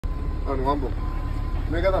ანუ ამბობ.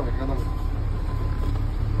 მე გადამე.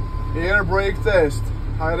 Air brake test.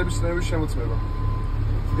 ჰაერების წნევის შემოწმება.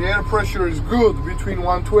 The air pressure is good between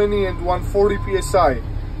 120 and 140 psi.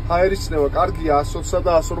 ჰაერის წნევა კარგია 120-და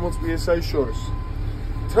და 140 psi შორის.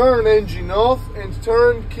 Turn engine off and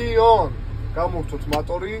turn key on. გამოვთოთ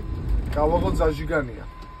მოტორი, გავაღოთ ზაჟიგანია.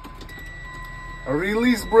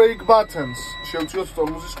 Release brake buttons. შევწიოთ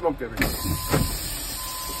ტორმოზის კნოპკები.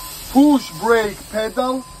 Push brake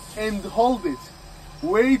pedal and hold it.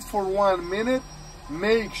 Wait for 1 minute.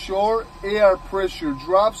 Make sure air pressure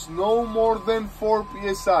drops no more than 4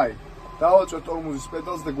 psi. დავაწვევთ ტორმოზის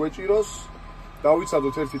პედალს და გვეჭიროს.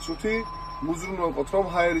 დავიცადოთ 1 წუთი. მუზრუნველყოთ რომ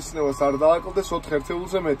ჰაერის წნევას არ დააკლდეს 4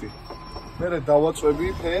 ერთეულზე მეტი. მერე დავაწვევი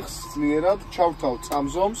ფეხს ძლიერად, ჩავთავ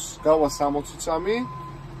წამზომს, გავა 63,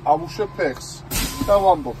 ამუშებ ფეხს. და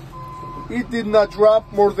ვამბობ. It did not drop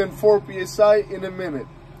more than 4 psi in a minute.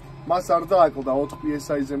 მას არ დააკლდა 4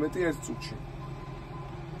 psi-ზე მეტი 1 წუთში.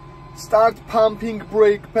 Start pumping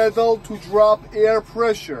brake pedal to drop air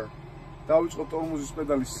pressure. დავიწყოთ ტორმოზის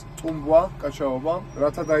პედალის ტუმბვა, კაჩაობა,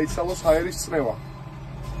 რათა დაიცალოს ჰაერის წნევა.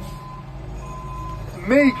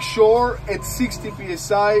 Make sure at 60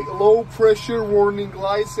 psi low pressure warning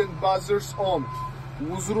lights and buzzers on.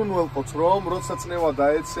 უზრუნველყოთ რომ როცა წნევა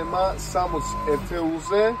დაეცემა 60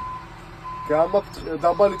 ერთეულზე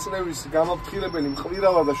დაბალი წნევის გამაფრთხილებელი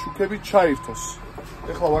მყვირავა და შუქები ჩაირთოს.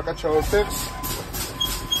 ეხლა ვაკაჩავებ ფეხს.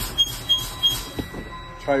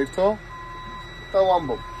 ჩაირთო და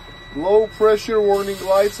ვამბობ. Low pressure warning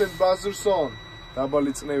lights and buzzers on.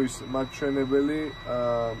 დაბალი წნევის მაჩვენებელი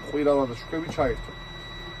მყვირავა და შუქები ჩაირთო.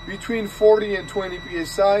 Between 40 and 20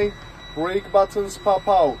 psi, brake buttons pop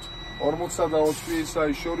out. 40 და 20 psi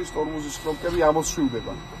შორის ტორმოზის კნოპკები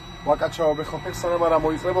ამოსშვილდება. ვაკაჩავებ ახლა ფეხს, სანამ არ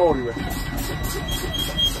ამოიწება ორივე.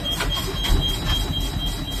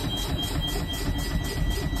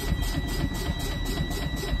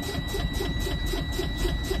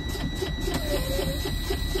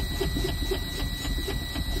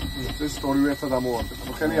 ეს ორივე ერთად ამოვარდეთ.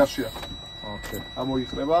 ხელი არ შეახო. ოკეი.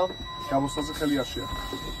 ამოიხდება. გამოსვლაზე ხელი არ შეახო.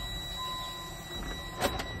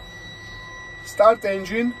 Start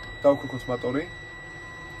engine, დავქოქოთ მოტორი.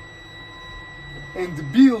 And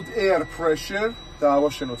build air pressure,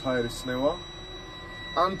 დავაშენოთ ჰაერის წნევა.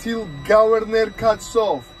 Until governor cuts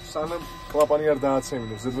off. სანამ კლაპანი არ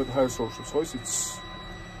დააცემინებს, ზედმეტ ჰაერს აუშვებს, ხო ისიც?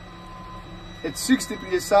 At 60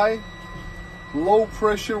 psi, low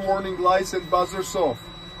pressure warning lights and buzzers off.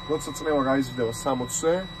 როცა წნევა გაიზრდება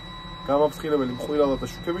 60-ზე, გამაფრთხილებელი მყვირავა და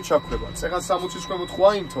შუქები ჩაქრება. ეხლა 60-ის ქვემოთ ხო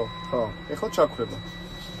აინთო? ხო. ეხლა ჩაქრება.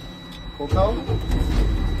 ხოქავ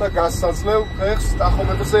და გასაძლევ ფეხს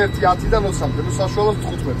ტახომეტრზე 1-10-დან 20-მდე, ნუ საშუალოდ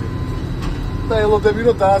 15. და ელოდები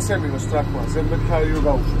რომ დააცემინოს ტრაქმა, ზედმეტ ჰაერი რომ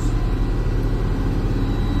გაუშვეს.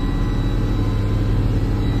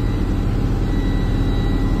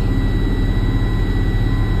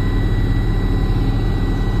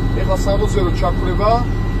 ეხლა 60-ზე რომ ჩაქრება,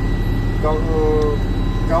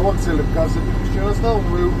 გავაგრძელებ გაზების შეჭერას და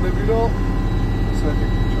ვეუბნები რომ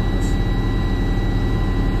საერთოდ ჩაქრეს.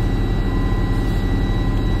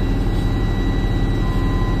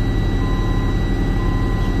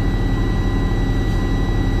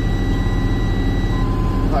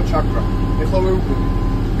 Chakra.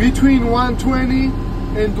 Between 120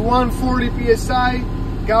 and 140 psi,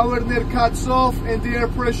 governor cuts off and the air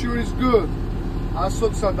pressure is good.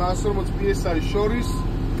 120 და 140 psi შორის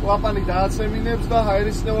კლაპანი დააცემინებს და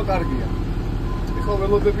ჰაერის წნევა კარგია. ეხლა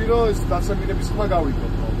ველოდები რომ ეს დაცემინების ხმა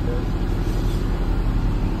გავიგოთ.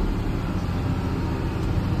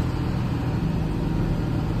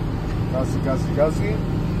 გაზი,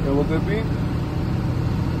 ველოდები.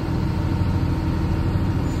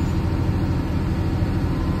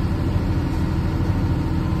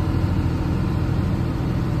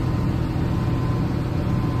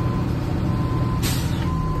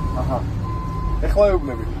 ეხლა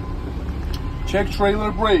ეუბნები. Check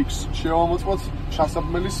trailer brakes. შევამოწმოთ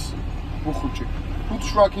ჩასაბმელის მუხუჭი. Put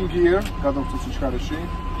tracking gear. გადავწყვეტ სიჩქარეში.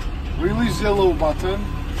 Release yellow button.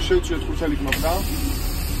 შევწიოთ ხუთელი კნოპკა.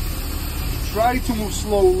 Try to move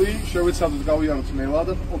slowly. შევეცადოთ გავიაროთ ნელა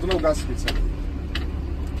და ოდნავ გასხიცე.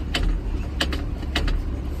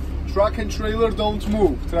 Truck and trailer don't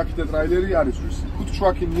move. ტრაკი და ტრაილერი არ იწვის. Put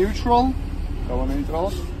truck in neutral.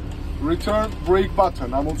 გავანეიტრალოთ. Return brake button.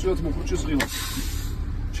 ამოვწიოთ მუხუჭის ღილაკს.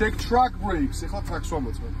 Check truck brakes. ეხლა ტრაქს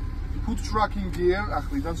ვამოწმებ. Put tracking gear.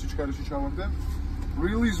 ახლიდან სიჩქარეში ჩავარდე.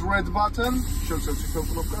 Release red button. შევწევ წითელ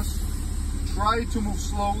კნოპკას. Try to move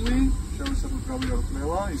slowly. შევეცადოთ გავიაროთ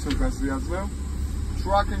ნელა, ისევ გაზრიაძლევ.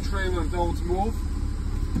 Truck and trailer don't move.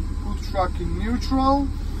 Put truck in neutral.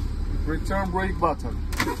 Return brake button.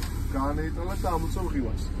 გაანეიტრალებ და ამოვწევ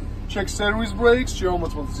ღილაკს. check service brakes,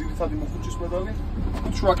 შევამოწმოთ ძირითადი მოხუჭის პედალი,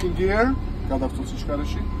 tracking gear, გადავწოთ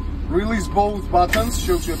სიჩქარეში, release both buttons,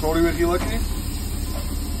 შევჭრეთ ორივე ღილაკი,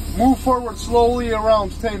 move forward slowly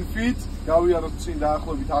around 10 feet, გავიაროთ წინ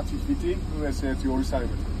დაახლოებით 10 ფიტი, ნუ ეს 1-2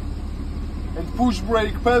 საიმედლო. And push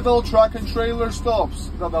brake pedal, track and trailer stops.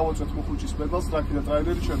 და დავაწვეთ მოხუჭის პედალს, ტრაკი და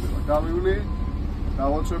ტრაილერი ჩერდება. გავივლი,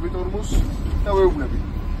 დავაწვევით ორმოს და ვეუბნებით.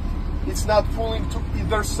 It's not pulling to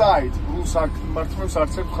either side. Rules are მართლაც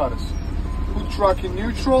არც ერთ მხარეს. Put track in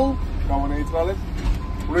neutral, გავანეიტრალებ.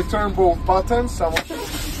 Return both buttons, სამოწმოთ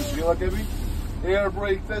ღილაკები. Air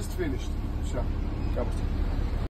brake test finished. Შა, გავასწრებ.